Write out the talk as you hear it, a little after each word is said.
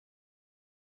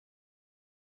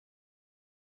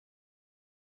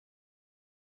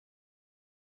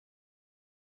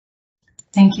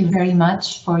Thank you very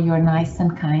much for your nice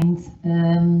and kind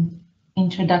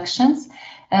introductions.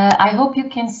 I hope you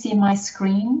can see my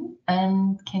screen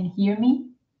and can hear me.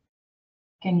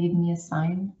 Can give me a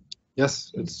sign.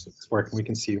 Yes, it's working. We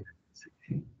can see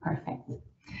you. Perfect.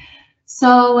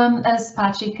 So as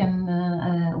Patrick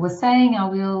was saying, I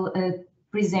will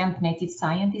present native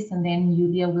scientists, and then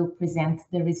Julia will present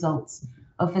the results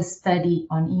of a study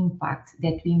on impact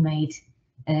that we made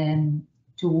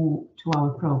to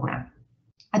our program.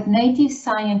 At Native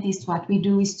Scientists, what we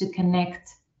do is to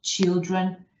connect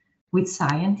children with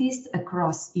scientists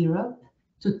across Europe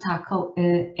to tackle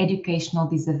educational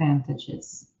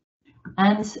disadvantages.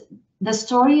 And the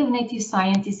story of Native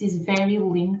Scientists is very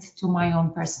linked to my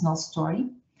own personal story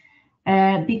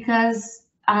because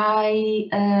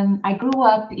I grew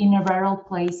up in a rural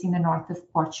place in the north of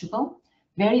Portugal,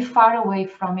 very far away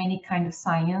from any kind of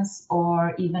science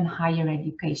or even higher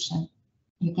education.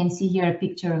 You can see here a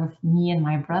picture of me and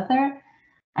my brother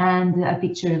and a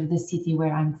picture of the city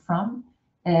where I'm from,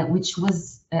 which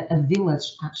was a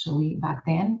village actually back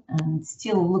then, and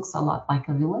still looks a lot like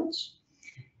a village.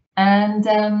 And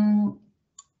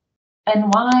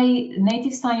why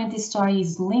Native Scientist story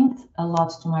is linked a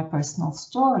lot to my personal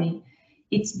story,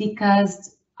 it's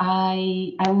because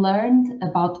I learned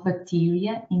about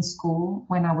bacteria in school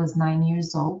when I was 9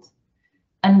 years old.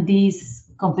 And this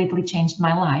completely changed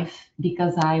my life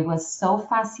because I was so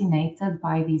fascinated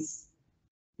by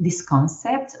this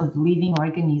concept of living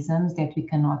organisms that we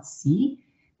cannot see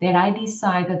that I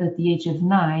decided at the age of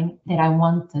 9 that I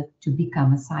wanted to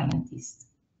become a scientist.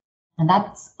 And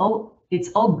it's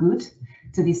all good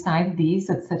to decide this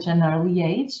at such an early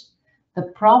age. The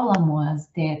problem was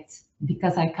that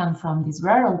because I come from this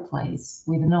rural place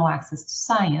with no access to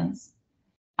science,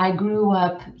 I grew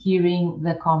up hearing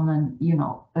the common,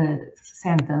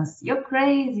 sentence, "You're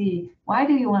crazy. Why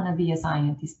do you want to be a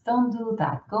scientist? Don't do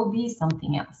that. Go be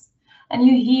something else." And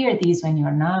you hear this when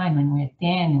you're 9, when we're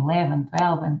 10, 11,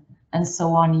 12, and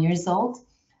so on years old.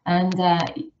 And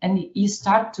you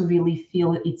start to really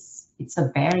feel it's a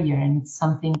barrier and it's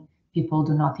something people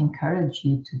do not encourage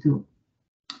you to do.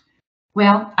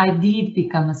 Well, I did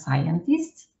become a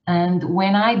scientist. And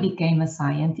when I became a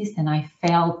scientist and I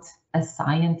felt a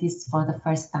scientist for the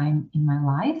first time in my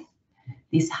life,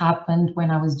 this happened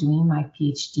when I was doing my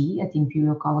PhD at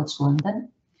Imperial College London.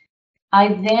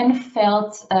 I then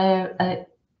felt a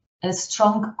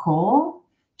strong call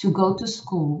to go to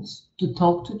schools, to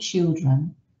talk to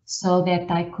children, so that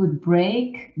I could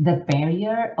break the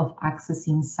barrier of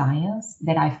accessing science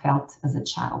that I felt as a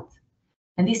child.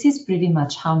 And this is pretty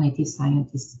much how Native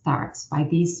Scientist starts, by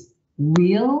this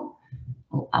will,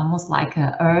 almost like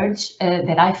an urge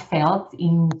that I felt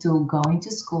into going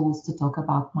to schools to talk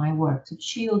about my work to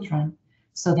children,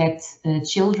 so that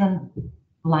children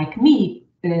like me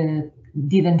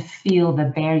didn't feel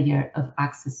the barrier of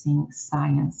accessing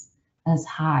science as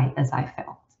high as I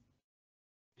felt.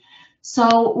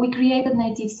 So we created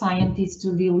Native Scientists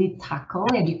to really tackle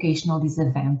educational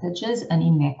disadvantages and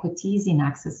inequities in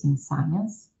accessing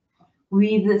science,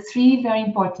 with 3 very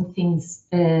important things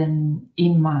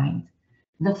in mind.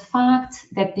 The fact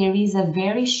that there is a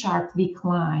very sharp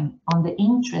decline on the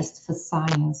interest for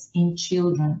science in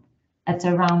children at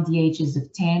around the ages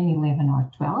of 10, 11, or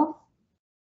 12.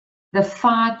 The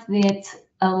fact that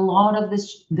a lot of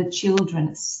the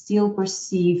children still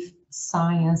perceive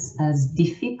science as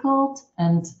difficult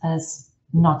and as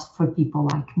not for people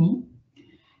like me.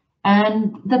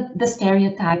 And the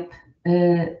stereotype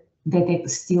that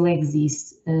still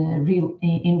exists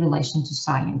in relation to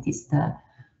scientists, the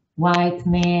white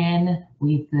man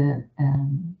with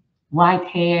white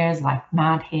hairs, like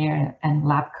mad hair and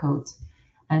lab coat.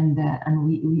 And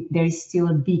there is still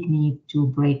a big need to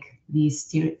break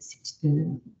this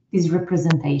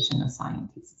representation of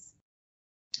scientists.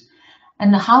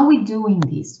 And how are we doing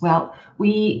this? Well,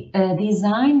 we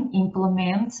design,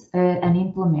 implement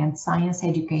science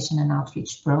education and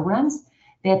outreach programs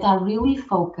that are really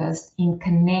focused in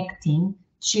connecting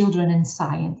children and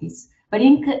scientists,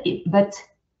 but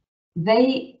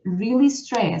they really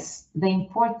stress the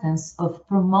importance of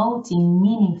promoting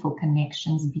meaningful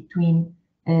connections between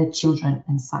children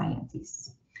and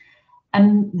scientists.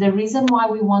 And the reason why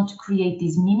we want to create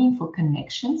these meaningful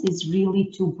connections is really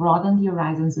to broaden the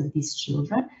horizons of these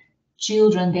children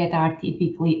that are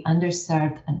typically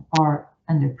underserved or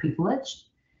underprivileged,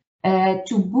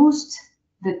 to boost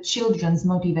the children's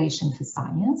motivation for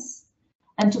science,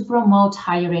 and to promote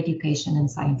higher education and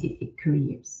scientific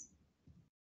careers.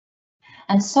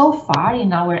 And so far,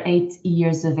 in our 8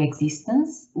 years of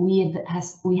existence, we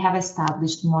have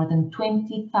established more than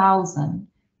 20,000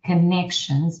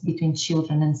 connections between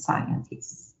children and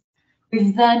scientists.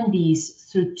 We've done this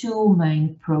through two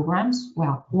main programs.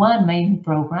 Well, one main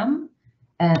program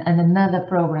and another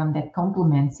program that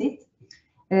complements it,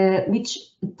 which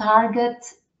target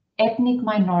ethnic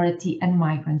minority and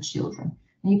migrant children.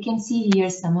 And you can see here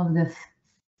some of the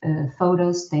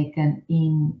photos taken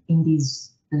in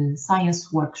these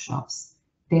science workshops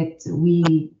that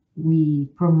we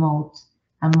promote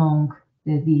among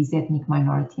these ethnic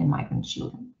minority and migrant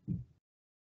children.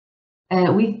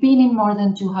 We've been in more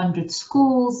than 200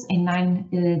 schools in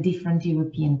 9 different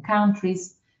European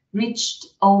countries, reached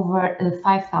over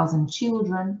 5,000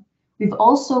 children. We've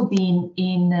also been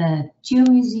in 2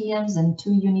 museums and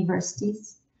 2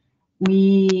 universities.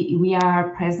 We are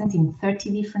present in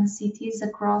 30 different cities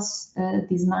across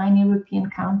these 9 European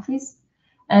countries,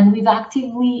 and we've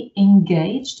actively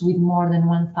engaged with more than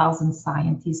 1,000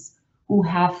 scientists who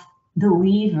have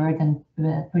delivered and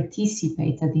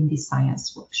participated in these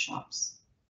science workshops.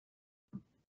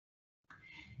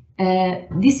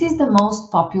 This is the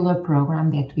most popular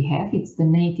program that we have. It's the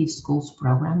Native Schools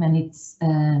program, and it's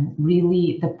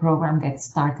really the program that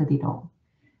started it all.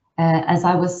 As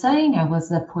I was saying, I was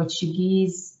a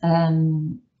Portuguese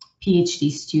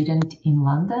PhD student in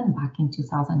London back in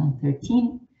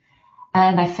 2013.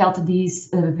 And I felt this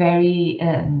very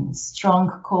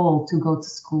strong call to go to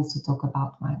school to talk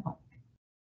about my work.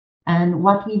 And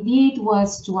what we did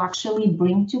was to actually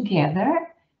bring together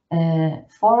 4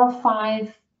 or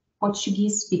 5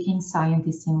 Portuguese-speaking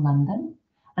scientists in London.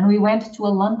 And we went to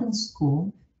a London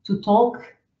school to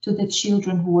talk to the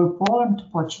children who were born to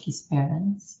Portuguese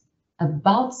parents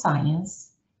about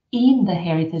science in the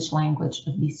heritage language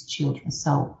of these children.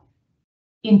 So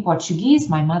in Portuguese,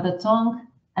 my mother tongue,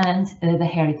 and the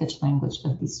heritage language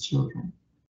of these children.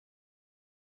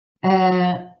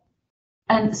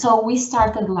 And so we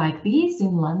started like this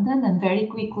in London, and very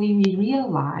quickly we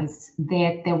realized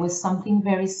that there was something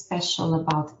very special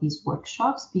about these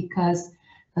workshops, because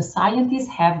the scientists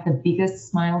have the biggest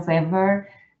smiles ever.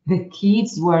 The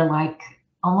kids were like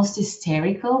almost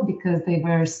hysterical because they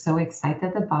were so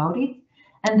excited about it.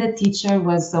 And the teacher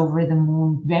was over the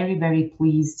moon, very, very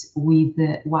pleased with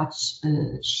what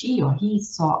she or he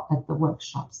saw at the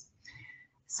workshops.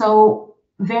 So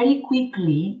very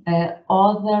quickly,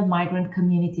 other migrant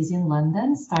communities in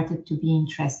London started to be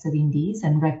interested in this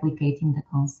and replicating the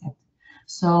concept.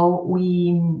 So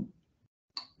we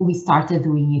started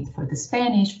doing it for the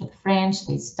Spanish, for the French,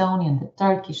 the Estonian, the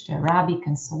Turkish, the Arabic,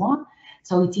 and so on.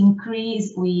 So it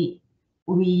increased, we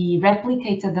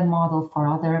replicated the model for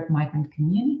other migrant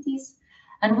communities,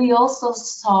 and we also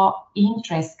saw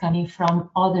interest coming from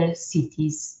other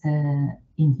cities in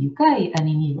the UK and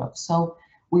in Europe. So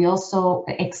we also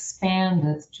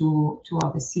expanded to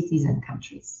other cities and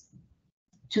countries.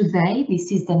 Today, this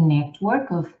is the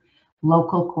network of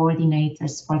local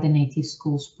coordinators for the Native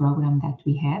Schools program that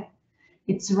we have.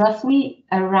 It's roughly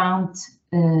around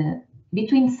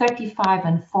between 35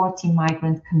 and 40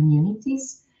 migrant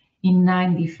communities in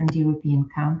 9 different European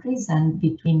countries and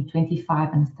between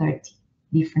 25 and 30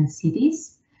 different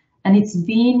cities. And it's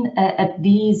been at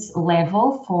this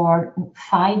level for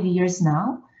 5 years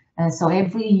now. So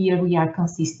every year we are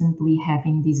consistently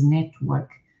having this network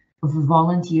of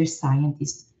volunteer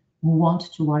scientists who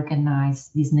want to organize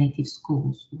these Native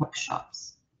Schools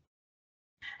workshops.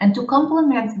 And to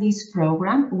complement this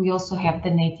program, we also have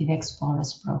the Native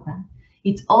Explorers program.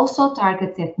 It also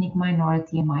targets ethnic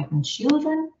minority and migrant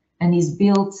children, and is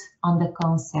built on the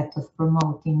concept of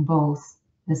promoting both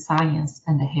the science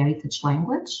and the heritage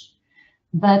language.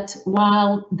 But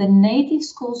while the Native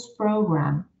Schools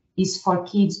program is for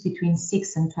kids between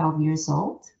 6 and 12 years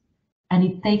old, and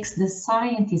it takes the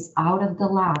scientists out of the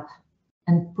lab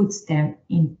and puts them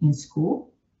in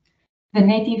school, the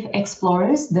Native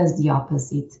Explorers does the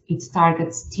opposite. It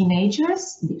targets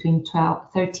teenagers between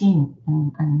 13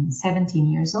 and 17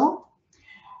 years old,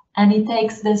 and it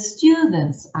takes the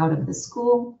students out of the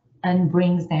school and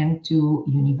brings them to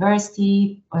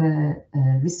university, a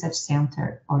research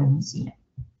center, or a museum.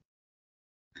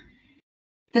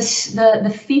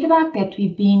 The feedback that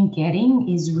we've been getting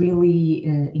is really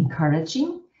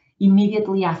encouraging.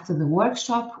 Immediately after the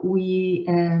workshop, we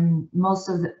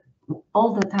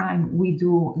all the time we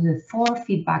do the 4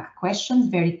 feedback questions,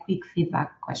 very quick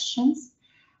feedback questions,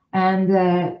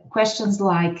 and questions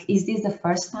like, is this the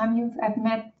first time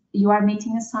you are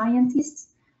meeting a scientist?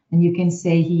 And you can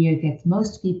say here that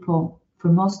for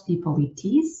most people it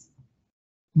is,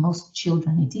 most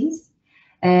children it is.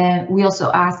 We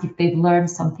also ask if they've learned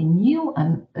something new,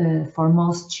 and for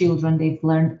most children they've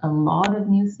learned a lot of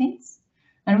new things.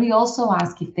 And we also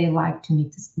ask if they like to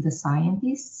meet the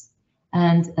scientists,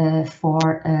 and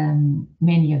for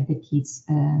many of the kids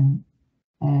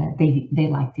they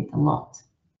liked it a lot.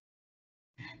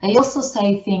 They also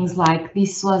say things like,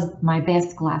 this was my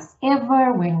best class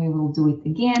ever, when we will do it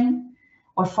again.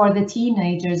 Or for the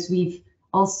teenagers, we've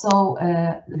also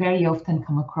very often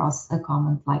come across a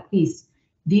comment like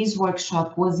this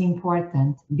workshop was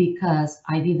important because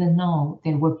I didn't know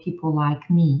there were people like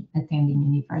me attending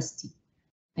university.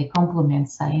 They compliment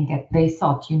saying that they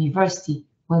thought university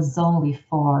was only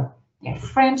for their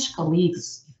French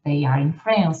colleagues if they are in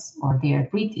France, or their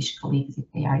British colleagues if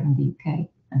they are in the UK,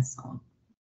 and so on.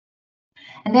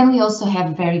 And then we also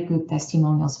have very good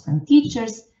testimonials from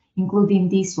teachers, including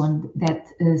this one that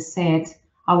said,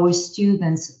 our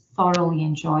students thoroughly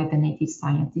enjoy the native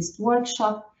scientist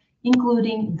workshop,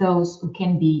 including those who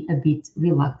can be a bit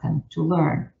reluctant to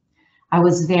learn. I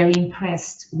was very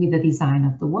impressed with the design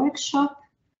of the workshop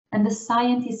and the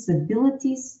scientists'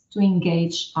 abilities to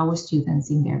engage our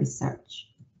students in their research.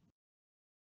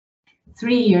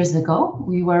 3 years ago,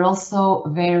 we were also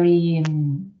very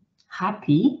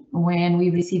happy when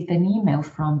we received an email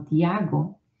from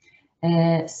Tiago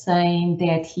saying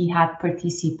that he had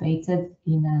participated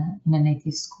in a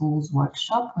native schools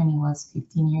workshop when he was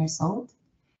 15 years old.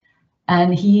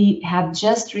 And he had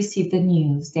just received the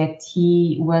news that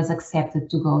he was accepted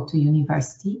to go to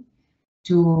university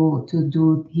to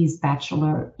do his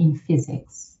bachelor in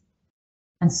physics.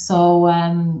 And so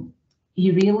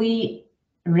he really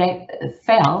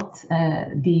felt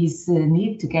this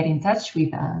need to get in touch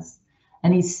with us.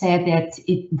 And he said that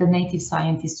the Native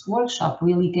Scientists Workshop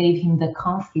really gave him the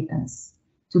confidence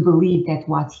to believe that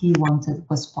what he wanted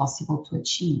was possible to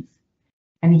achieve.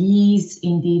 And he is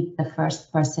indeed the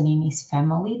first person in his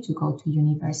family to go to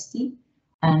university.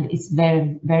 And it's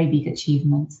very, very big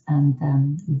achievement,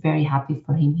 and very happy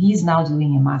for him. He's now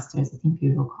doing a master's at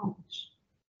Imperial College.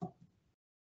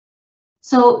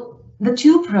 So the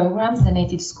two programs, the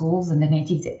Native Schools and the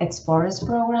Native Explorers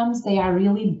programs, they are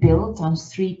really built on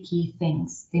three key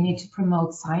things. They need to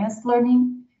promote science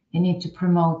learning, they need to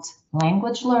promote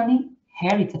language learning,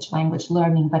 heritage language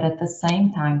learning, but at the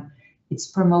same time, it's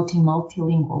promoting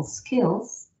multilingual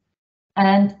skills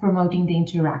and promoting the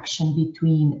interaction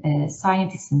between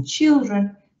scientists and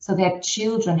children, so that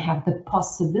children have the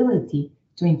possibility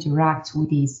to interact with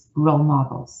these role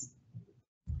models.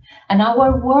 And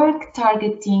our work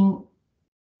targeting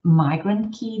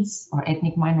migrant kids or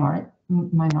ethnic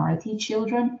minority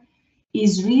children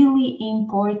is really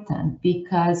important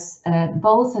because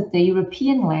both at the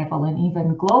European level and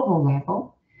even global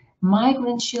level,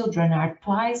 migrant children are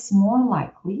twice more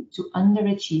likely to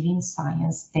underachieve in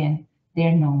science than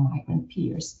their non-migrant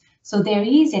peers. So there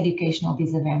is educational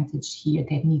disadvantage here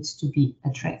that needs to be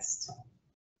addressed.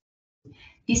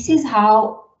 This is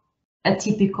how a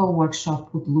typical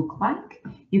workshop would look like.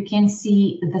 You can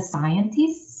see the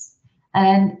scientists,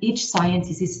 and each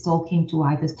scientist is talking to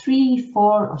either 3,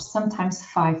 4, or sometimes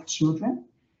 5 children.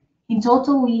 In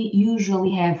total, we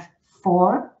usually have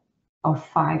 4 or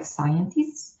 5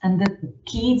 scientists, and the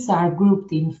kids are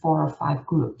grouped in 4 or 5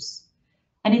 groups.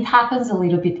 And it happens a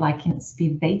little bit like in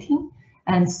speed dating.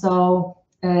 And so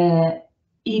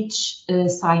each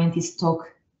scientist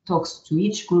talks to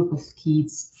each group of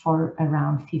kids for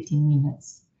around 15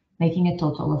 minutes, making a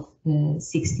total of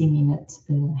 60-minute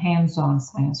hands-on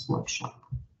science workshop.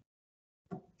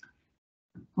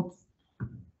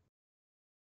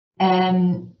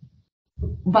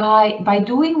 By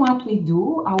doing what we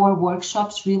do, our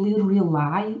workshops really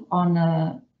rely on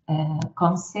a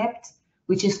concept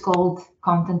which is called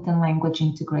content and language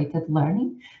integrated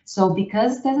learning. So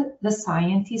because the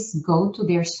scientists go to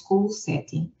their school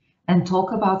setting and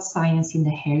talk about science in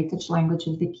the heritage language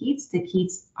of the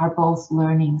kids are both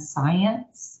learning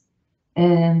science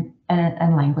and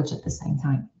language at the same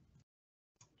time.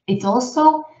 It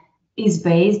also is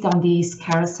based on this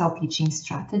carousel teaching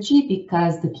strategy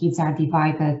because the kids are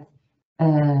divided.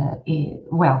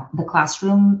 Well, the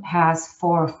classroom has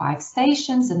 4 or 5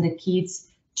 stations, and the kids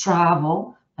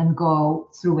travel and go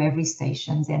through every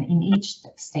station, and in each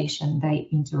station they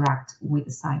interact with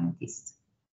the scientist.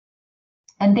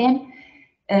 And then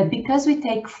because we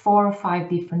take 4 or 5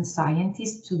 different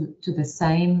scientists to the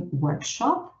same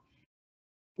workshop,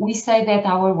 we say that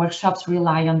our workshops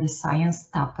rely on the science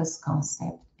tapas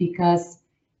concept, because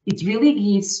it really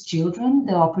gives children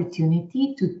the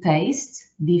opportunity to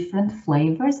taste different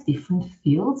flavors, different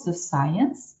fields of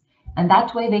science. And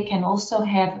that way they can also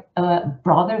have a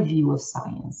broader view of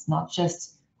science, not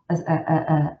just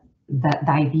the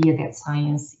idea that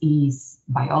science is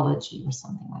biology or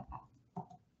something like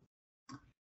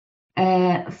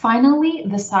that. Finally,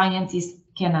 the scientists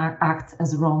can act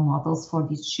as role models for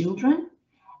these children,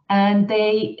 and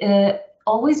they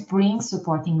always bring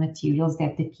supporting materials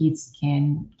that the kids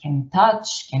can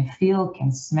touch, can feel,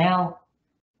 can smell,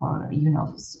 or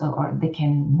or they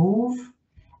can move.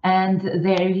 And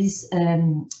there is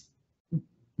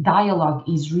dialogue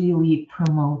is really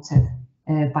promoted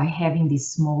by having these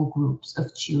small groups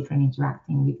of children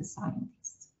interacting with the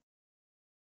scientists.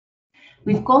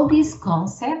 We've called this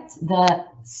concept the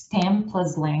STEM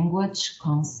plus language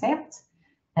concept,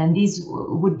 and this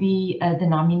would be a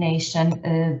denomination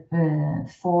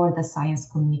for the science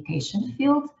communication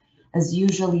field, as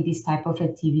usually these type of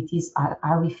activities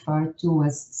are referred to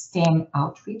as STEM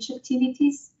outreach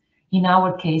activities. In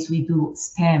our case, we do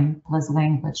STEM plus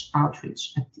language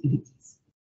outreach activities.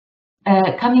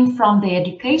 Coming from the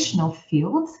educational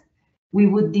field, we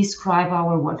would describe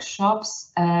our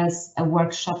workshops as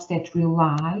workshops that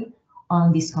rely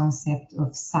on this concept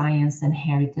of science and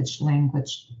heritage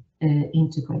language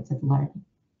integrated learning.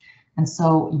 And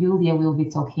so Julia will be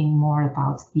talking more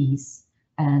about these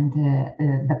and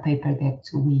the paper that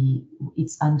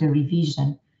it's under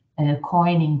revision,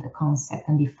 coining the concept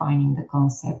and defining the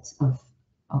concept of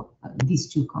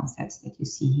these two concepts that you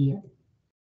see here.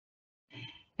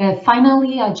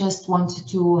 Finally, I just wanted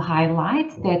to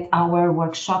highlight that our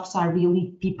workshops are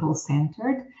really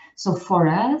people-centered. So for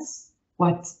us,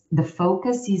 what the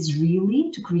focus is really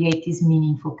to create these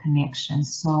meaningful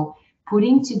connections. So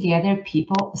putting together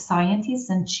people,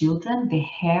 scientists and children, they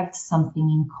have something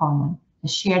in common, a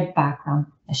shared background,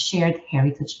 a shared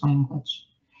heritage language.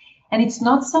 And it's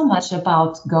not so much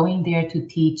about going there to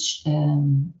teach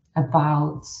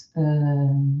about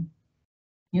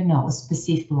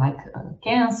specific like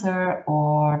cancer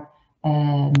or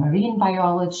marine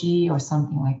biology or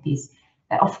something like this.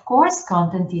 Of course,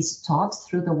 content is taught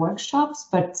through the workshops,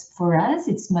 but for us,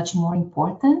 it's much more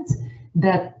important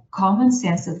the common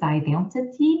sense of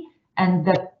identity and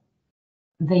the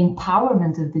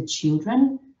empowerment of the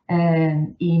children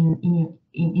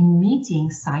in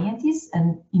meeting scientists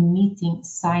and in meeting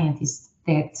scientists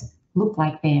that look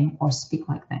like them or speak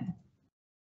like them.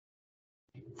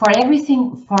 For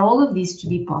all of this to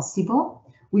be possible,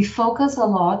 we focus a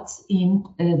lot in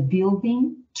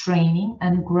building, training,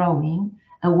 and growing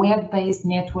a web-based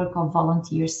network of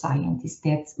volunteer scientists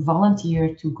that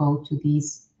volunteer to go to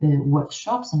these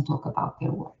workshops and talk about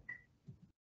their work.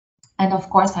 And of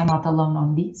course, I'm not alone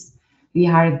on this. We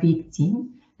are a big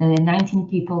team, 19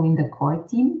 people in the core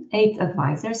team, 8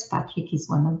 advisors. Patrick is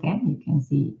one of them. You can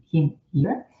see him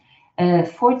here.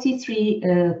 43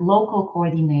 local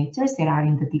coordinators that are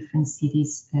in the different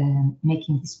cities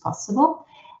making this possible.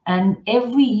 And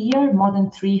every year, more than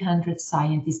 300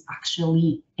 scientists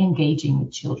actually engaging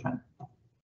with children.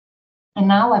 And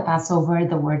now I pass over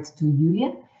the word to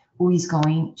Julia, who is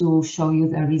going to show you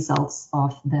the results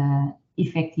of the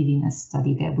effectiveness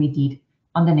study that we did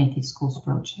on the Native Schools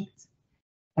project.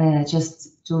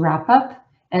 Just to wrap up,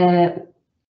 a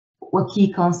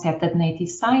key concept at Native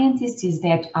Scientists is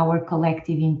that our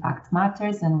collective impact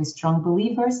matters, and we're strong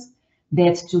believers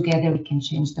that together we can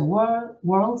change the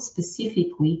world.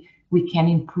 Specifically, we can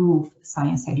improve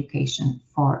science education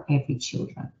for every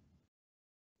children.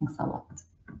 Thanks a lot.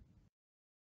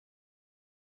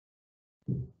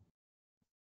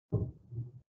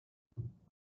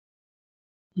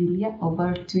 Julia,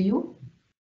 over to you.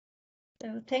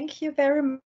 So thank you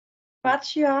very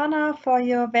much, Joana, for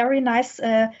your very nice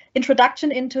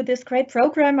introduction into this great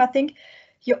program. I think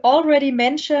you already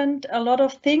mentioned a lot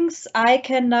of things I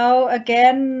can now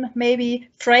again maybe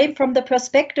frame from the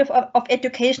perspective of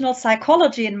educational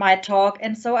psychology in my talk.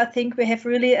 And so I think we have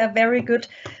really a very good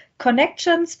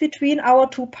connections between our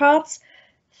two parts.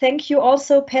 Thank you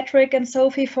also, Patrick and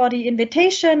Sophie, for the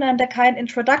invitation and the kind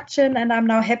introduction. And I'm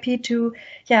now happy to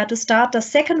start the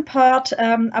second part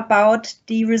about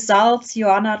the results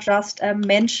Joana just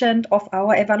mentioned of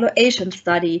our evaluation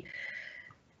study.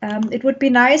 It would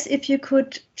be nice if you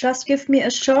could just give me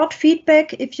a short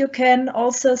feedback if you can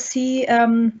also see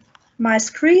my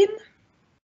screen.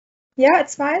 Yeah,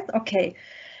 it's fine. Okay.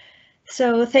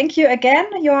 So thank you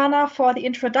again, Joana, for the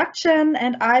introduction,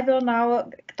 and I will now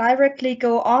directly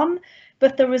go on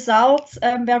with the results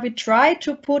where we try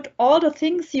to put all the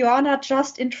things Joana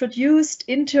just introduced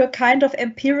into a kind of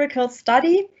empirical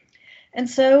study. And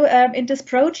so in this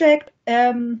project,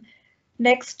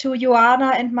 next to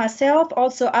Joana and myself,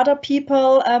 also other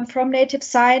people from Native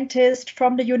Scientists,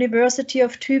 from the University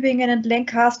of Tübingen and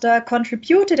Lancaster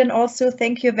contributed, and also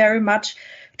thank you very much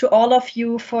to all of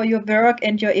you for your work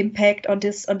and your impact on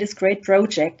this great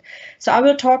project. So I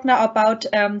will talk now about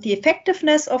the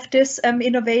effectiveness of this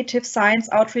innovative science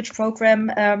outreach program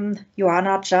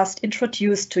Joana just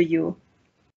introduced to you.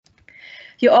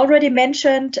 You already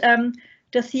mentioned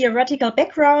the theoretical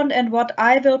background, and what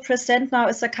I will present now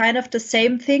is a kind of the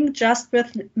same thing, just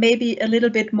with maybe a little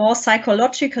bit more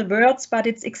psychological words, but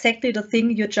it's exactly the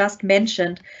thing you just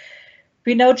mentioned.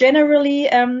 We know generally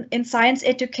in science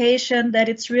education that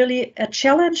it's really a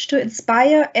challenge to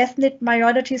inspire ethnic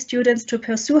minority students to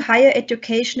pursue higher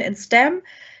education in STEM.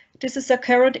 This is a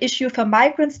current issue for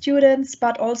migrant students,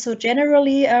 but also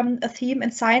generally a theme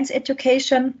in science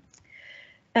education.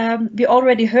 We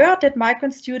already heard that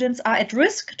migrant students are at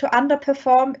risk to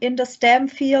underperform in the STEM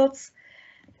fields.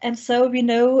 And so we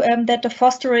know that the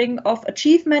fostering of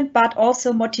achievement, but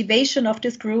also motivation of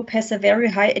this group has a very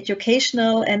high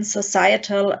educational and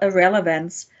societal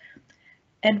relevance.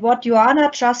 And what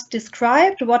Joana just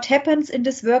described, what happens in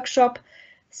this workshop,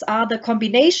 are the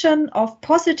combination of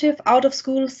positive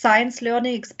out-of-school science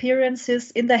learning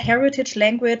experiences in the heritage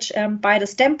language by the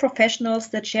STEM professionals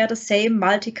that share the same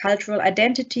multicultural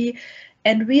identity.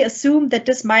 And we assume that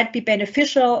this might be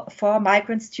beneficial for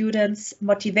migrant students'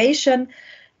 motivation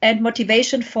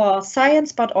for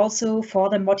science, but also for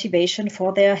the motivation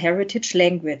for their heritage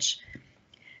language.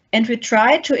 And we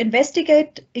try to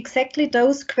investigate exactly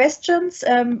those questions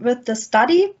with the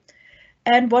study.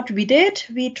 And what we did,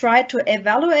 we tried to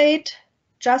evaluate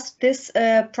just this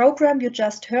program you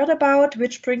just heard about,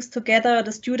 which brings together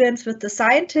the students with the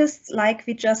scientists, like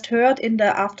we just heard in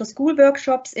the after-school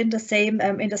workshops in the same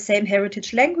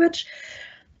heritage language.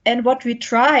 And what we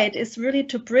tried is really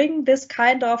to bring this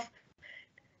kind of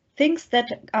things that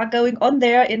are going on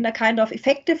there in a kind of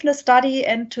effectiveness study,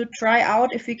 and to try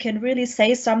out if we can really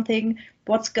say something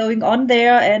what's going on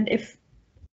there, and if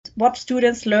what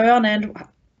students learn and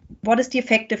what is the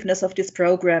effectiveness of this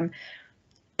program.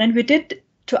 And we did,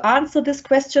 to answer these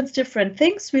questions, different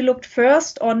things. We looked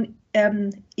first on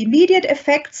immediate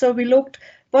effects. So we looked,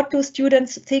 what do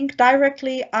students think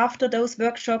directly after those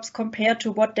workshops compared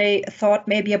to what they thought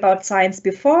maybe about science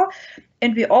before.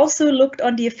 And we also looked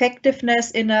on the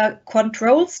effectiveness in a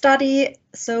control study.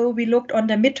 So we looked on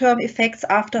the midterm effects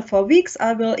after 4 weeks.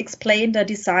 I will explain the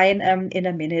design in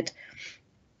a minute.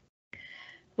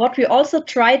 What we also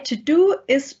tried to do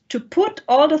is to put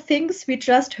all the things we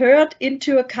just heard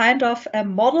into a kind of a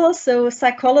model. So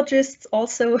psychologists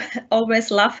also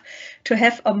always love to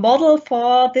have a model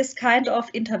for this kind of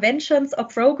interventions or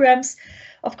programs.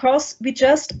 Of course, we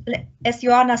just, as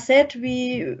Joana said,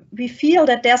 we feel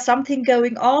that there's something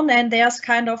going on, and there's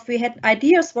kind of, we had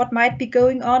ideas what might be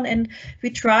going on, and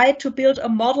we tried to build a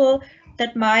model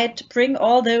that might bring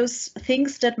all those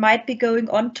things that might be going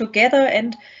on together,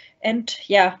 and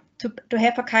yeah, to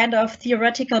have a kind of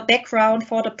theoretical background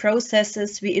for the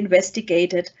processes we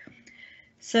investigated.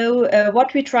 So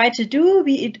what we tried to do,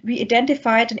 we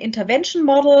identified an intervention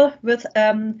model with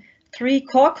 3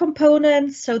 core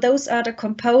components. So those are the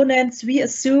components we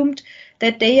assumed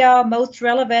that they are most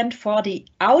relevant for the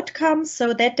outcomes,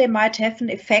 so that they might have an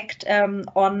effect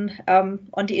on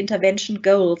the intervention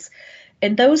goals.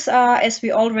 And those are, as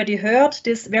we already heard,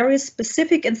 this very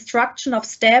specific instruction of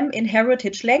STEM in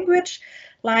heritage language,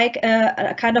 like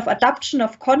a kind of adoption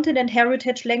of content and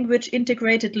heritage language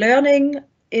integrated learning,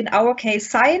 in our case,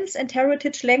 science and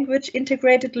heritage language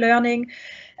integrated learning.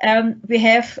 We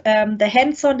have the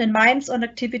hands-on and minds-on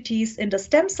activities in the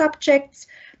STEM subjects,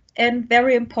 and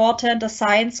very important, the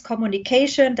science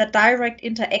communication, the direct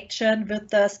interaction with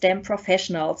the STEM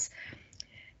professionals.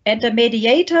 And the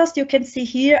mediators you can see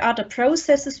here are the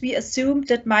processes we assumed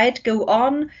that might go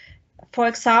on. For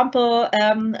example,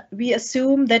 we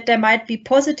assume that there might be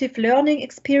positive learning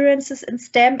experiences in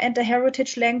STEM and the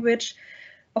heritage language.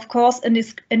 Of course, an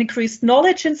increased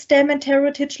knowledge in STEM and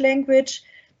heritage language,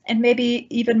 and maybe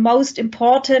even most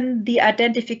important, the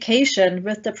identification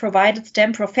with the provided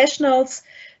STEM professionals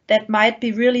that might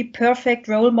be really perfect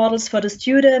role models for the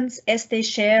students as they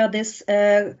share this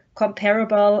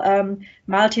comparable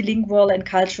multilingual and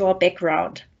cultural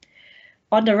background.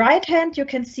 On the right hand, you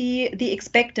can see the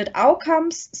expected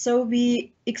outcomes. So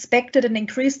we expected an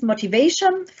increased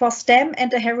motivation for STEM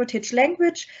and the heritage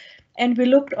language. And we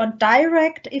looked on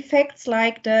direct effects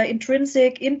like the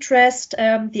intrinsic interest,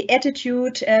 the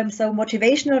attitude, so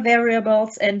motivational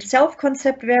variables and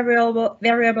self-concept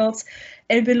variables.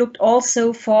 And we looked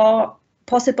also for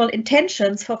possible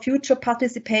intentions for future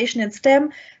participation in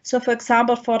STEM. So for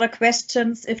example, for the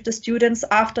questions if the students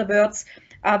afterwards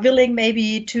are willing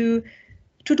maybe to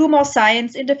do more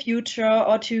science in the future,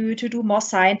 or to do more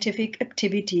scientific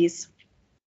activities.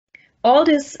 All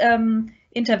this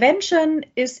intervention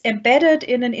is embedded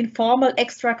in an informal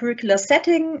extracurricular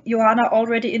setting. Joana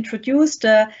already introduced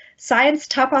the science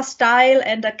tapa style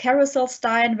and the carousel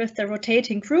style with the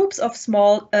rotating groups of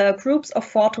small groups of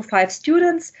 4 to 5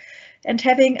 students. And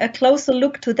having a closer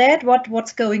look to that,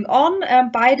 what's going on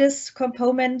by these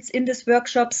components in these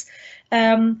workshops,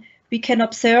 we can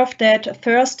observe that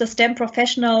first the STEM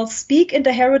professionals speak in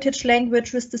the heritage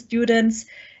language with the students,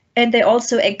 and they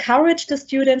also encourage the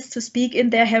students to speak in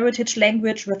their heritage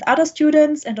language with other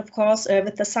students and of course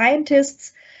with the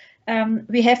scientists.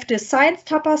 We have the science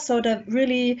tapas, so the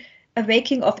really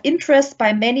awakening of interest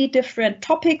by many different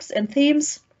topics and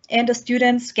themes, and the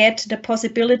students get the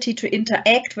possibility to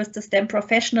interact with the STEM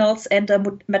professionals and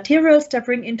the materials they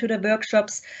bring into the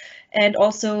workshops, and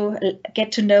also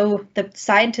get to know the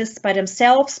scientists by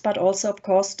themselves, but also of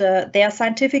course their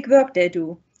scientific work they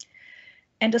do.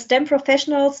 And the STEM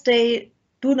professionals, they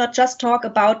do not just talk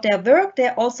about their work, they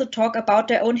also talk about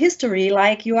their own history,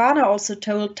 like Joana also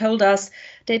told us.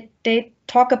 They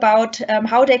talk about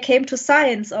how they came to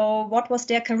science, or what was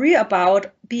their career about,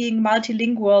 being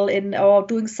multilingual or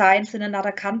doing science in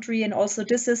another country. And also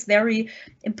this is very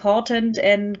important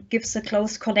and gives a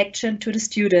close connection to the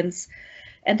students.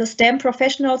 And the STEM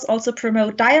professionals also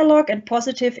promote dialogue and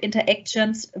positive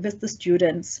interactions with the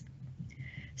students.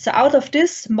 So out of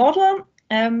this model,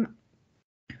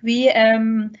 we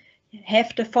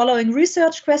have the following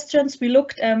research questions we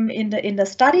looked in the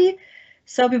study.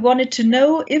 So we wanted to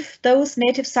know if those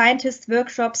native scientist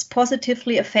workshops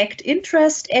positively affect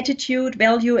interest, attitude,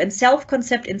 value, and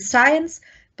self-concept in science,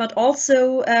 but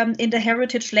also in the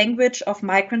heritage language of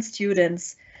migrant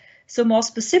students. So more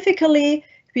specifically,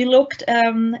 we looked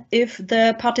if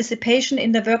the participation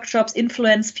in the workshops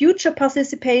influence future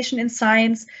participation in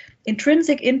science,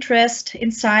 intrinsic interest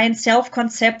in science,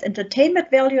 self-concept, entertainment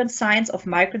value in science of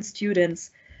migrant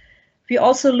students. We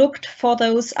also looked for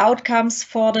those outcomes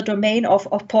for the domain of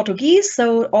Portuguese,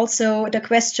 so also the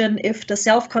question if the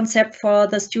self-concept for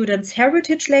the students'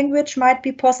 heritage language might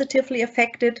be positively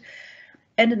affected.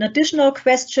 And an additional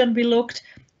question, we looked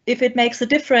if it makes a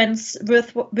difference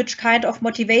with which kind of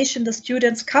motivation the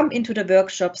students come into the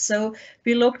workshop. So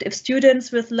we looked if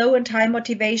students with low and high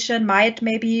motivation might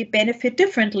maybe benefit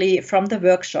differently from the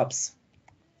workshops.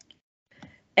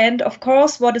 And of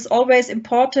course, what is always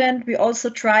important, we also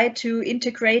try to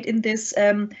integrate in this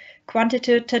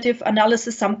quantitative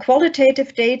analysis some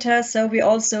qualitative data. So we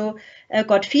also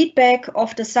got feedback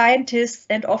of the scientists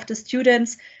and of the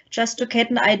students just to get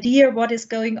an idea what is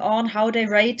going on, how they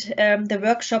rate the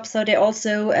workshop. So they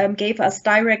also gave us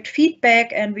direct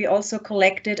feedback, and we also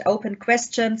collected open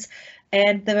questions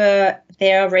and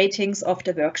their ratings of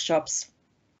the workshops.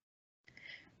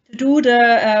 To do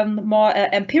the more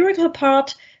empirical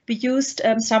part, we used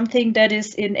something that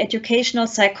is in educational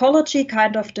psychology,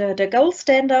 kind of the gold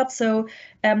standard. So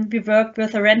we worked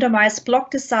with a randomized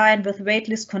block design with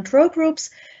waitlist control groups.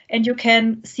 And you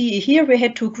can see here we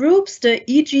had two groups. The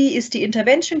EG is the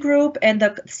intervention group and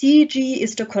the CG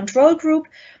is the control group.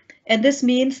 And this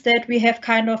means that we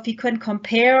can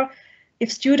compare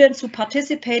if students who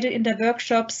participated in the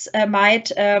workshops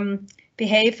might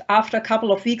behave after a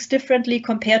couple of weeks differently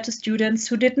compared to students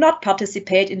who did not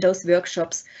participate in those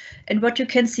workshops. And what you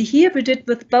can see here, we did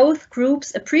with both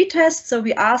groups a pretest. So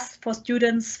we asked for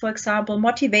students, for example,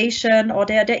 motivation or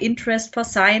their interest for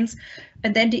science.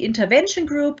 And then the intervention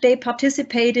group, they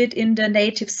participated in the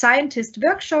native scientist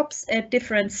workshops at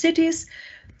different cities.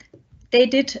 They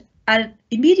did an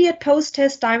immediate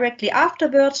post-test directly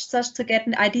afterwards, just to get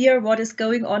an idea what is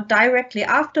going on directly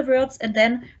afterwards. And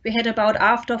then we had about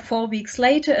after 4 weeks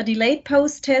later a delayed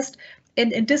post-test.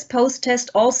 And in this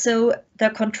post-test also the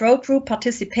control group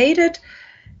participated,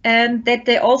 and that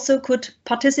they also could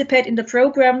participate in the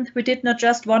program. We did not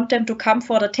just want them to come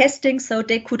for the testing, so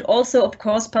they could also, of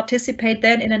course, participate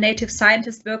then in a native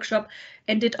scientist workshop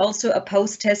and did also a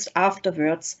post-test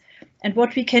afterwards. And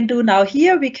what we can do now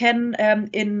here, we can,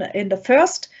 in the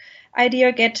first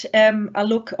idea, get a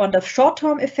look on the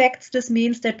short-term effects. This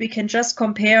means that we can just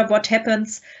compare what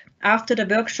happens after the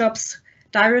workshops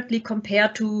directly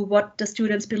compared to what the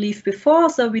students believed before.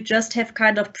 So we just have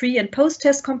kind of pre- and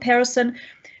post-test comparison,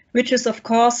 which is of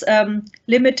course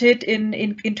limited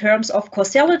in terms of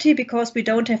causality, because we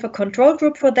don't have a control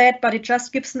group for that, but it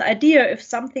just gives an idea if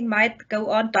something might go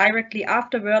on directly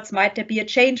afterwards. Might there be a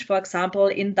change, for example,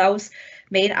 in those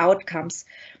main outcomes?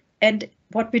 And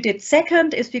what we did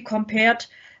second is we compared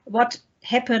what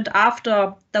happened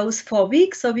after those 4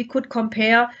 weeks. So we could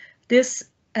compare this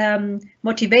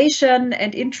motivation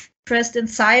and interest in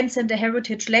science and the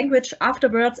heritage language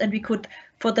afterwards, and we could,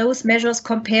 for those measures,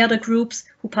 compare the groups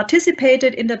who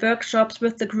participated in the workshops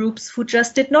with the groups who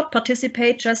just did not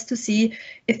participate, just to see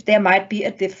if there might be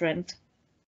a difference.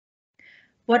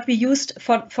 What we used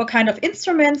for kind of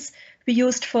instruments, We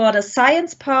used for the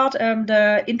science part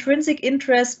the intrinsic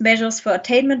interest, measures for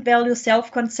attainment value,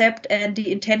 self-concept, and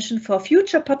the intention for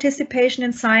future participation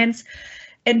in science.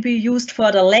 And we used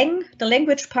for the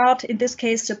language part, in this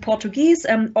case the Portuguese,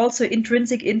 also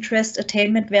intrinsic interest,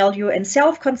 attainment value, and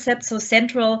self-concept, so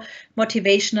central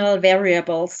motivational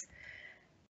variables.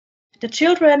 The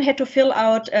children had to fill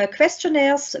out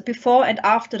questionnaires before and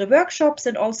after the workshops,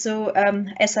 and also,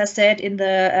 as I said, in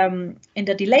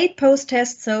the delayed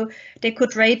post-test, so they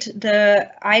could rate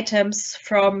the items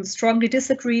from strongly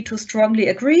disagree to strongly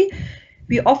agree.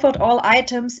 We offered all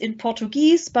items in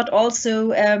Portuguese, but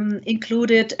also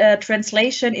included a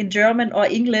translation in German or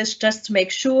English, just to make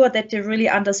sure that they really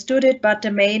understood it, but the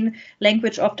main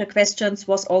language of the questions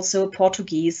was also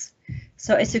Portuguese.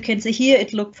 So as you can see here,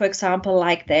 it looked, for example,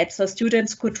 like that. So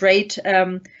students could rate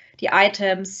the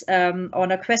items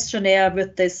on a questionnaire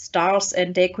with the stars,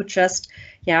 and they could just,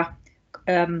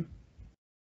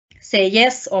 say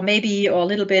yes or maybe or a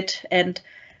little bit. And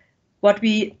what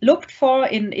we looked for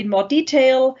in more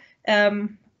detail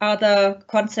are the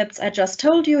concepts I just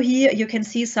told you here. You can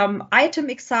see some item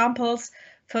examples.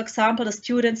 For example, the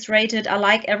students rated, I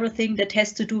like everything that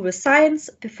has to do with science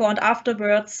before and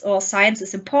afterwards, or science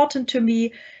is important to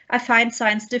me, I find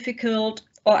science difficult,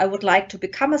 or I would like to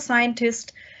become a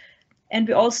scientist. And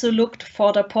we also looked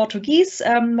for the Portuguese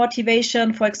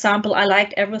motivation. For example, I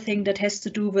liked everything that has to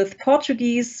do with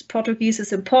Portuguese. Portuguese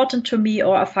is important to me,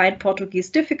 or I find Portuguese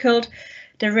difficult.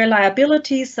 The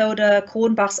reliability, so the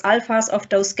Kronbach's alphas of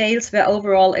those scales were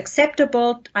overall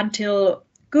acceptable until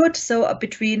good, so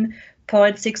between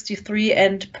 0.63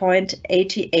 and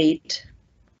 0.88.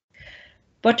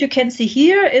 What you can see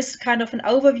here is kind of an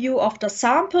overview of the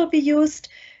sample we used.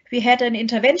 We had an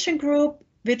intervention group,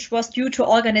 which was due to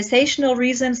organizational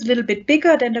reasons a little bit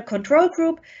bigger than the control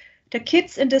group. The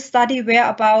kids in this study were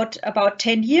about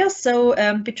 10 years, so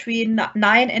between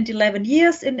 9 and 11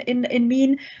 years in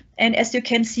mean. And as you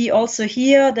can see also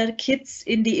here, the kids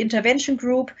in the intervention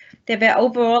group, they were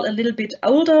overall a little bit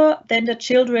older than the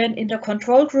children in the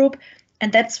control group.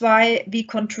 And that's why we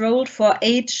controlled for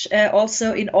age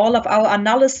also in all of our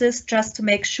analysis, just to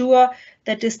make sure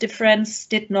that this difference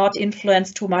did not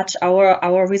influence too much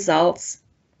our results.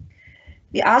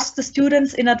 We asked the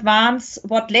students in advance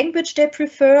what language they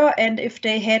prefer and if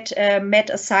they had met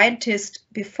a scientist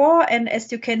before. And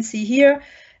as you can see here,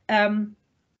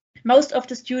 most of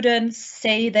the students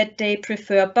say that they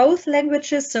prefer both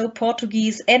languages, so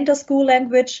Portuguese and the school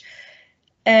language.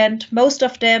 And most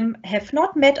of them have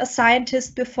not met a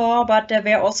scientist before, but there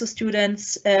were also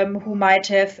students who might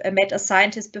have met a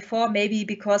scientist before, maybe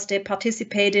because they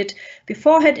participated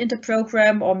beforehand in the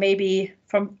program, or maybe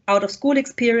from out of school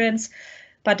experience.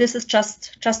 But this is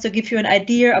just to give you an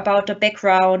idea about the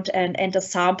background and the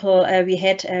sample we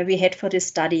had for this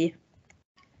study.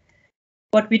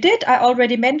 What we did, I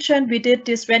already mentioned, we did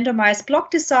this randomized block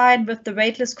design with the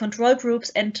weightless control groups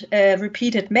and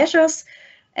repeated measures.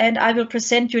 And I will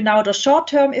present you now the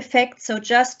short-term effects, so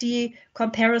just the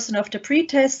comparison of the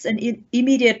pre-tests and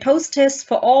immediate post-tests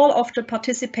for all of the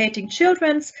participating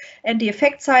children and the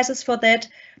effect sizes for that.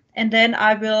 And then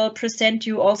I will present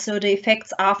you also the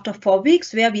effects after 4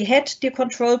 weeks, where we had the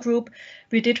control group.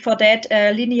 We did for that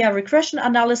linear regression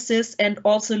analysis and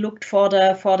also looked for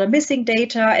the missing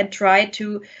data and tried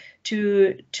to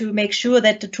make sure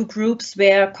that the two groups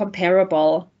were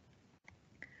comparable.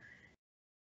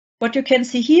 What you can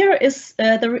see here is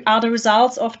are the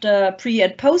results of the pre-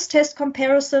 and post-test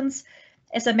comparisons.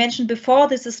 As I mentioned before,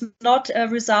 this is not a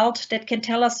result that can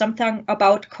tell us something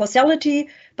about causality,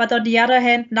 but on the other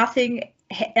hand, nothing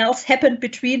else happened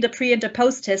between the pre and the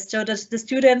post-test. So the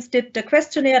students did the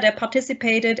questionnaire, they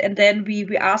participated, and then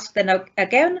we asked them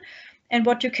again. And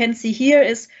what you can see here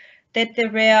is that there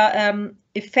were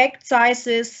effect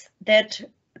sizes that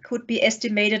could be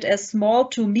estimated as small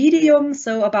to medium,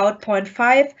 so about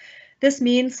 0.5. This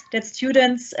means that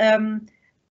students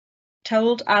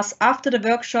told us after the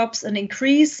workshops an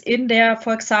increase in their,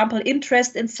 for example,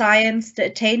 interest in science, the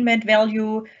attainment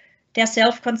value, their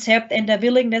self-concept, and their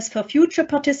willingness for future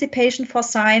participation for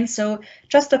science. So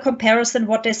just a comparison,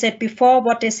 what they said before,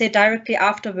 what they said directly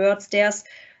afterwards. There's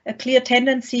a clear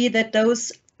tendency that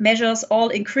those measures all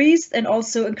increased and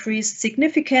also increased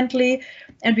significantly.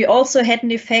 And we also had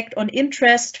an effect on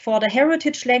interest for the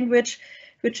heritage language,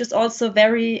 which is also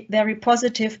very, very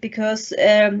positive because,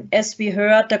 as we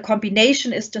heard, the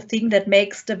combination is the thing that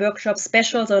makes the workshop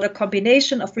special. So the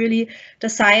combination of really the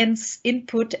science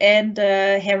input and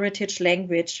the heritage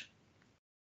language.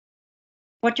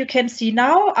 What you can see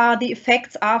now are the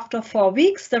effects after 4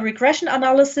 weeks, the regression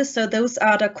analysis. So those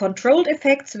are the controlled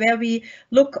effects where we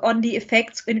look on the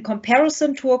effects in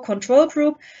comparison to a control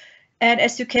group. And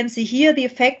as you can see here, the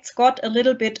effects got a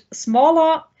little bit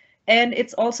smaller, and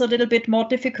it's also a little bit more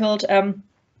difficult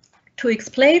to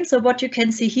explain. So what you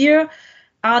can see here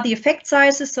are the effect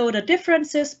sizes, so the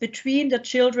differences between the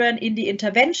children in the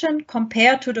intervention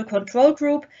compared to the control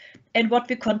group. And what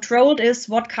we controlled is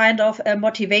what kind of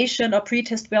motivation or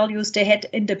pretest values they had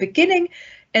in the beginning.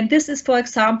 And this is, for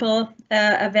example,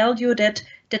 a value that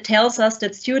tells us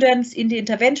that students in the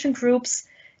intervention groups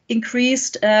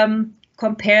increased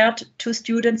compared to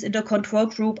students in the control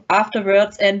group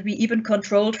afterwards, and we even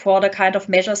controlled for the kind of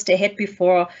measures they had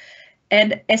before.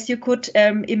 And as you could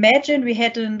imagine, we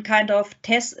had a kind of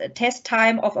test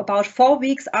time of about 4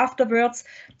 weeks afterwards,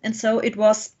 and so it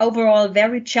was overall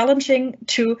very challenging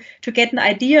to get an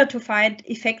idea, to find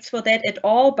effects for that at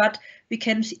all, but we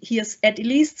can here at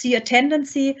least see a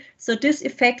tendency. So this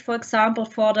effect, for example,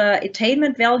 for the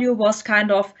attainment value was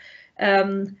kind of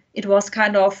it was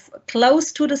kind of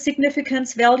close to the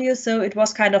significance value, so it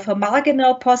was kind of a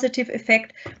marginal positive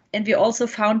effect. And we also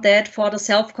found that for the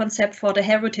self-concept for the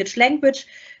heritage language,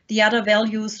 the other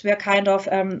values were kind of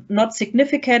not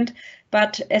significant.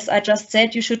 But as I just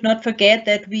said, you should not forget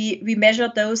that we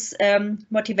measured those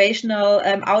motivational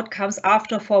outcomes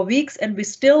after 4 weeks, and we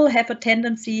still have a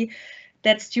tendency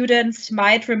that students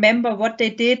might remember what they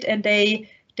did, and they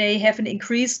have an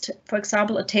increased, for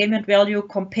example, attainment value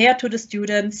compared to the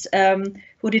students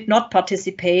who did not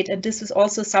participate. And this is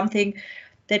also something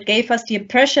that gave us the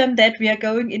impression that we are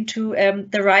going into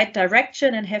the right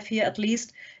direction, and have here at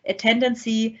least a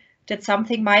tendency that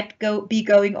something might be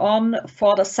going on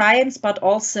for the science, but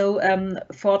also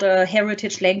for the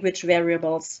heritage language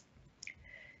variables.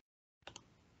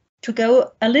 To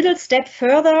go a little step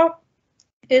further,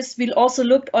 we'll also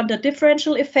look on the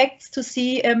differential effects to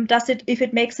see if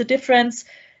it makes a difference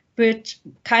which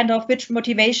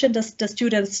motivation does the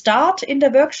students start in the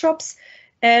workshops.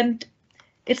 And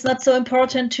it's not so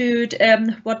important to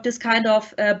what this kind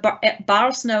of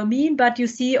bars now mean, but you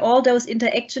see all those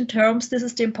interaction terms. This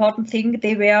is the important thing.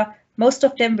 Most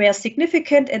of them were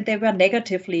significant, and they were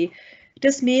negatively.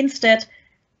 This means that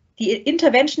the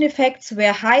intervention effects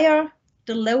were higher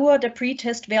the lower the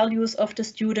pretest values of the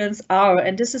students are.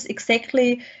 And this is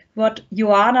exactly what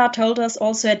Joana told us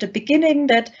also at the beginning,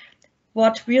 that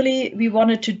what really we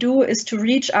wanted to do is to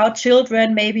reach out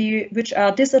children maybe which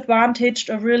are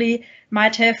disadvantaged or really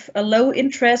might have a low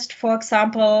interest, for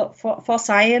example, for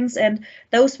science. And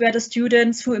those were the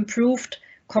students who improved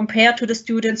compared to the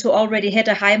students who already had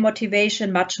a high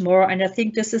motivation much more. And I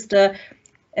think this is the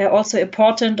also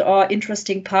important or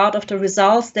interesting part of the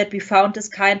results, that we found this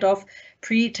kind of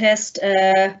pre-test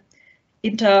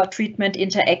inter-treatment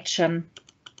interaction.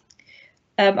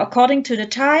 According to the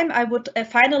time, I would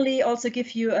finally also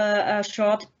give you a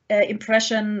short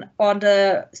impression on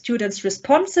the students'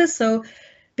 responses. So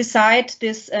beside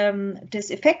this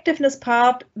effectiveness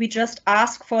part, we just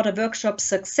ask for the workshop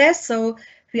success. So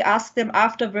we ask them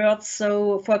afterwards,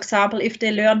 so for example, if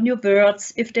they learned new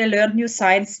words, if they learned new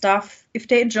science stuff, if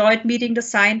they enjoyed meeting the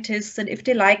scientists, and if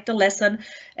they liked the lesson.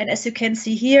 And as you can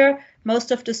see here,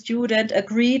 most of the students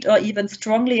agreed or even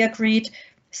strongly agreed.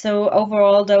 So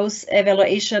overall, those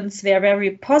evaluations were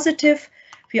very positive.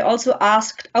 We also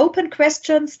asked open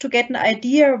questions to get an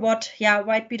idea what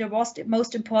might be the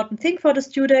most important thing for the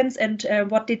students, and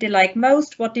what did they like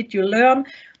most, what did you learn?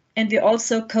 And we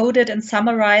also coded and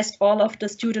summarized all of the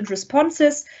student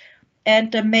responses. And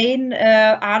the main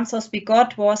answers we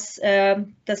got was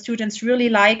the students really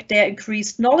liked their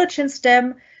increased knowledge in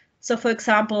STEM. So for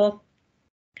example,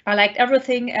 I liked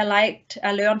everything.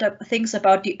 I learned things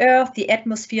about the earth, the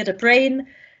atmosphere, the brain.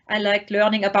 I liked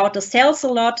learning about the cells a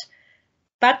lot.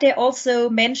 But they also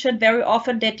mentioned very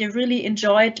often that they really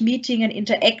enjoyed meeting and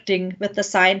interacting with the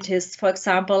scientists. For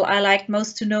example, I liked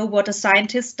most to know what a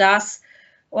scientist does,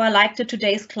 or I liked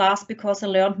today's class because I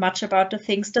learned much about the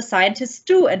things the scientists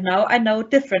do, and now I know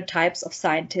different types of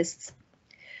scientists.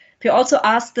 We also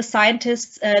asked the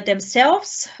scientists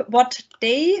themselves what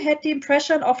they had the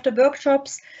impression of the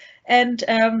workshops. And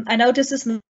I know this is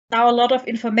now a lot of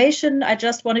information. I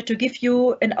just wanted to give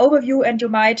you an overview, and you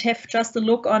might have just a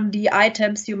look on the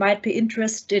items you might be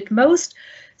interested most.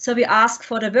 So we asked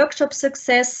for the workshop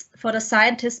success, for the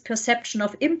scientist's perception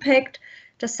of impact,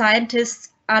 the scientist's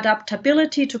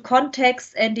adaptability to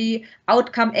context, and the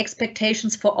outcome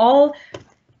expectations for all.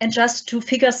 And just to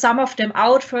figure some of them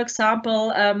out, for example,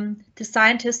 the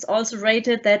scientists also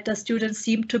rated that the students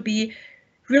seemed to be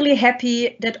really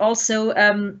happy, that also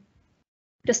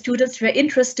the students were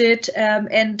interested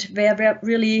and were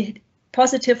really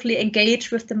positively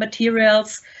engaged with the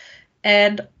materials.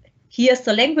 And here's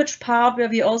the language part, where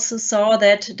we also saw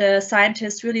that the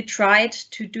scientists really tried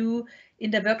to do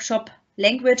in the workshop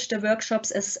language the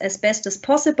workshops as best as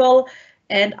possible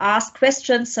and ask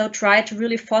questions. So try to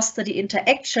really foster the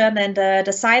interaction and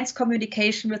the science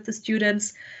communication with the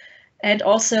students, and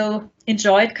also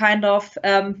enjoyed kind of,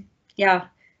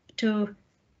 to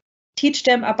teach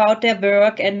them about their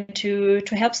work and to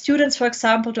help students, for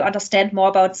example, to understand more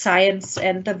about science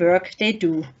and the work they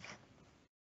do.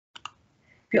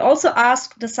 We also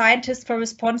asked the scientists for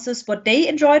responses what they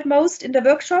enjoyed most in the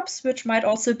workshops, which might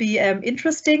also be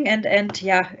interesting and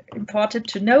important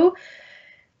to know.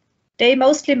 They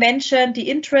mostly mentioned the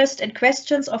interest and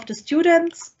questions of the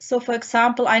students. So, for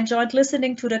example, I enjoyed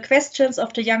listening to the questions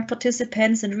of the young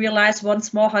participants and realized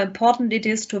once more how important it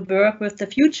is to work with the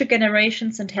future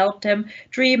generations and help them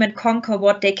dream and conquer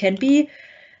what they can be.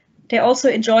 They also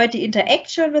enjoyed the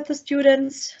interaction with the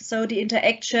students, so the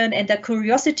interaction and the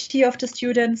curiosity of the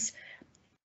students.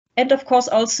 And of course,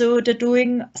 also the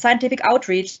doing scientific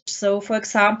outreach. So, for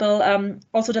example,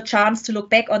 also the chance to look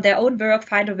back on their own work,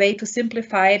 find a way to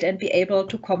simplify it and be able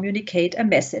to communicate a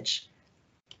message.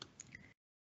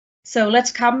 So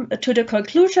let's come to the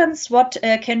conclusions. What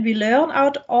can we learn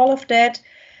out of all of that?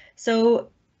 So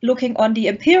looking on the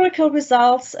empirical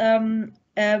results,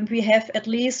 we have at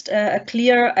least a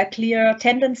clear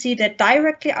tendency that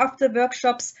directly after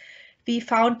workshops, we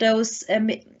found those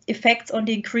effects on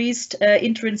the increased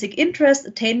intrinsic interest,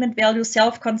 attainment value,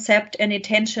 self-concept, and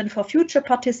intention for future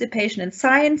participation in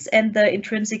science, and the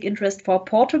intrinsic interest for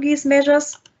Portuguese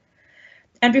measures.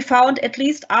 And we found, at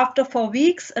least after 4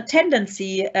 weeks, a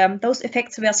tendency. Those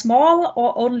effects were small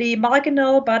or only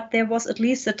marginal, but there was at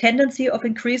least a tendency of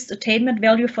increased attainment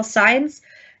value for science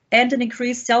and an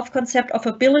increased self-concept of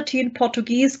ability in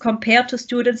Portuguese compared to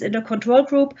students in the control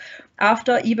group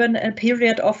after even a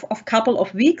period of couple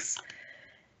of weeks.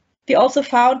 We also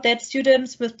found that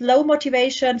students with low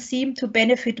motivation seem to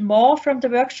benefit more from the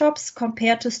workshops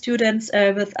compared to students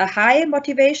with a high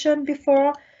motivation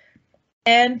before.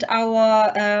 And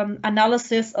our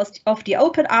analysis of the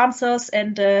open answers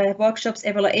and workshops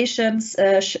evaluations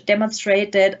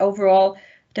demonstrate that overall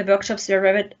the workshops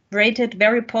were rated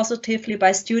very positively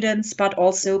by students, but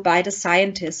also by the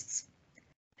scientists.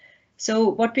 So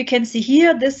what we can see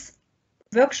here, these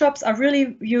workshops are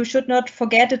really, you should not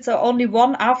forget, it's only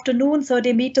one afternoon, so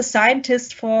they meet the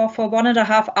scientists for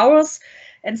 1.5 hours.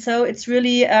 And so it's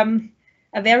really a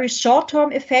very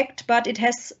short-term effect, but it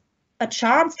has a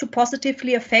chance to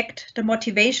positively affect the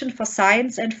motivation for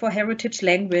science and for heritage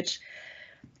language.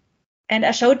 And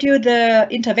I showed you the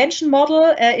intervention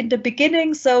model in the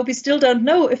beginning, so we still don't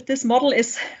know if this model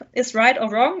is right or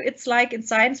wrong. It's like in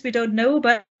science, we don't know,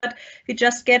 but we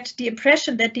just get the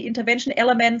impression that the intervention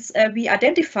elements we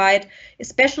identified,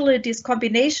 especially this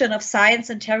combination of science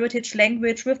and heritage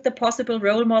language with the possible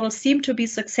role models, seem to be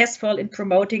successful in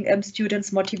promoting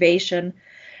students' motivation.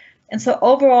 And so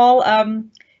overall,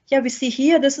 we see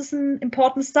here, this is an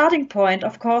important starting point,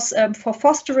 of course, for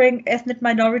fostering ethnic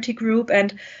minority group,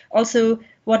 and also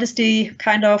what is the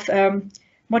kind of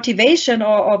motivation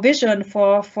or vision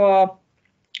for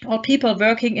all people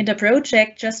working in the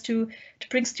project, just to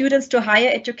bring students to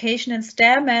higher education in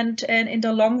STEM, and in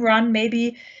the long run,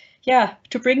 maybe,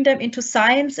 to bring them into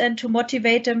science and to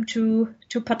motivate them to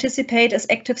participate as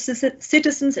active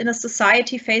citizens in a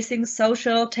society facing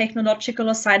social, technological,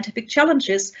 or scientific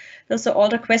challenges. Those are all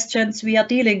the questions we are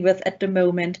dealing with at the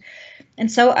moment.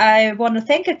 And so I want to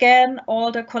thank again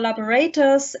all the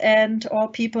collaborators and all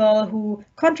people who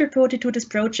contributed to this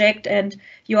project, and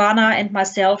Joana and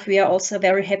myself, we are also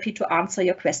very happy to answer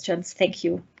your questions. Thank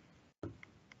you.